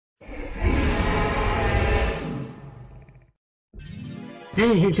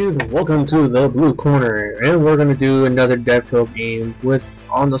Hey YouTube, welcome to the Blue Corner, and we're gonna do another DevTool game with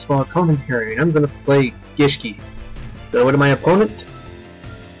on-the-spot commentary, and I'm gonna play Gishki. So to my opponent,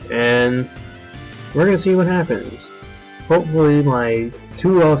 and we're gonna see what happens. Hopefully my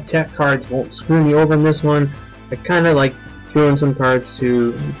 2 of tech cards won't screw me over in this one. I kinda like threw in some cards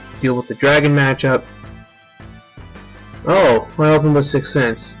to deal with the dragon matchup. Oh, I opened with 6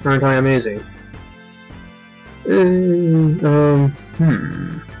 cents. Aren't I amazing?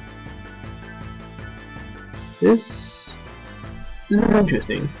 This is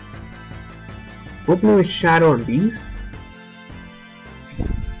interesting. Opening with Shadow and Beast?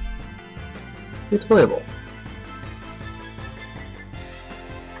 It's playable.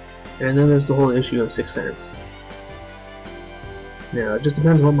 And then there's the whole issue of 6 cents. Now, it just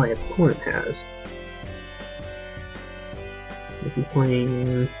depends on what my opponent has. If he's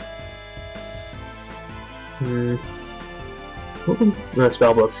playing...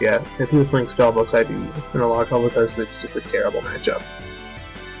 spellbooks, yeah. If he was playing spellbooks, I'd be in a lot of trouble because it's just a terrible matchup.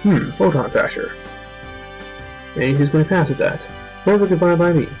 Photon Thrasher. And he's going to pass with that. Perfect goodbye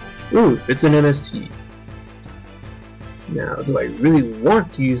by me. Ooh, it's an MST. Now, do I really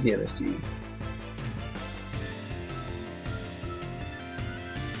want to use the MST?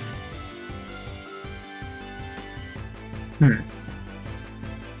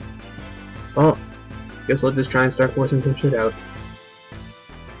 Oh, guess I'll just try and start forcing some shit out.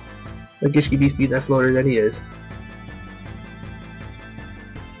 The Gishki beast beat that floater that he is.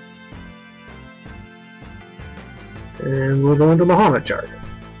 And we'll go into Muhammad chart.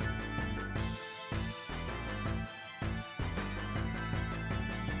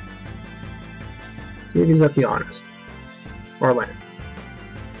 See if he's got the honest. Or Lance.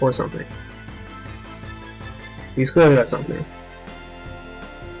 Or something. He's clearly got something.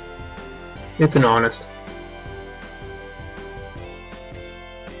 It's an honest.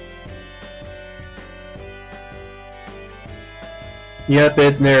 Yep,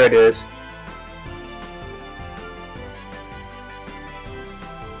 there it is.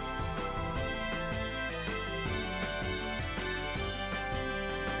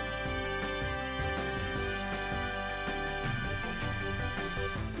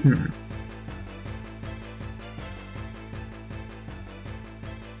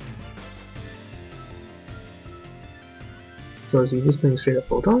 So is he just playing straight up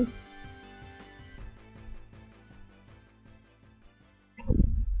Photon?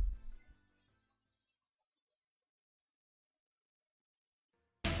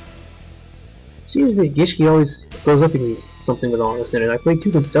 Seems that Gishki always goes up against something with honest in it. I played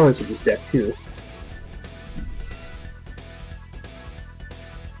 2 Constellars with this deck too.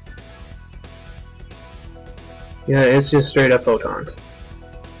 Yeah, it's just straight up Photons.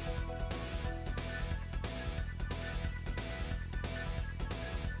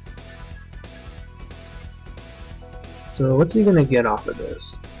 So what's he gonna get off of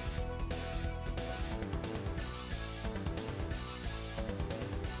this?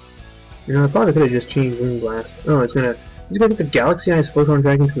 You know, I probably could have just changed Wind Blast. Oh, he's gonna get the Galaxy Eyes Photon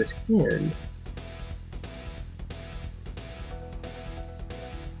Dragon to his hand.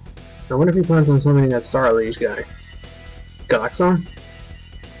 I wonder if he plans on summoning that Star Liege guy. Galaxon?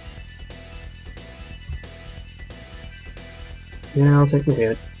 Yeah, I'll take the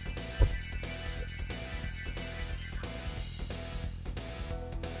hit.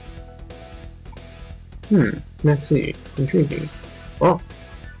 Let's see. Intriguing. Well,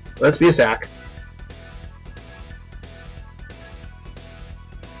 let's be a sack.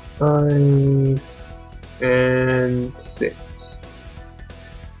 5 and 6.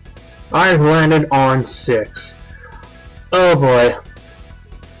 I've landed on 6. Oh boy.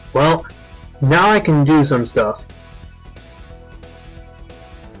 Well, now I can do some stuff.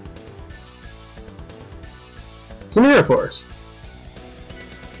 Some Air Force.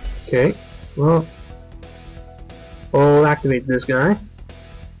 Okay, well, I'll activate this guy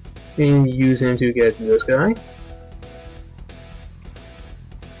and use him to get this guy.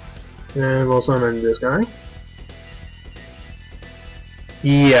 And we'll summon this guy.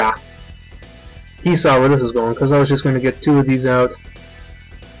 Yeah. He saw where this was going, because I was just going to get 2 of these out.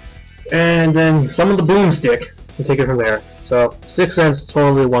 And then summon the Boomstick and take it from there. So, 6 cents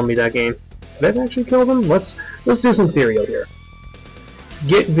totally won me that game. Did I actually kill them? Let's do some theory here.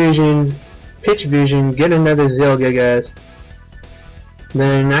 Get Vision, pitch Vision, get another Zilgigas,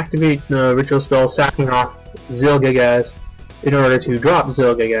 then activate the ritual spell sacking off Zilgigas in order to drop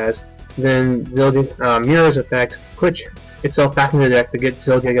Zilgigas, then Mirror's effect, push itself back into the deck to get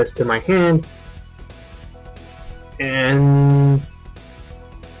Zilgigas to my hand, and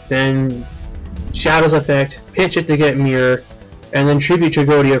then Shadow's effect, pitch it to get Mirror, And then Tribute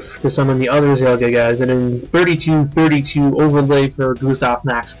Tragodia to summon the other Zelga guys, and then 32-32 overlay for Gustav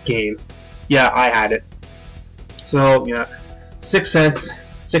Max game. Yeah, I had it. So, yeah, 6 cents,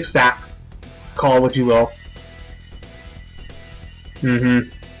 6 stacked, call it what you will.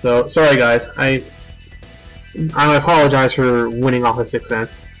 So, sorry guys, I apologize for winning off of 6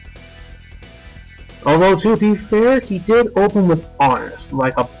 cents. Although, to be fair, he did open with Honest,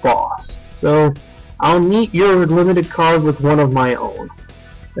 like a boss. So, I'll meet your limited card with one of my own.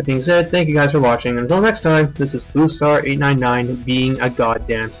 That being said, thank you guys for watching, and until next time, this is BlueStar899 being a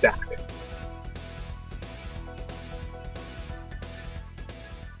goddamn sack.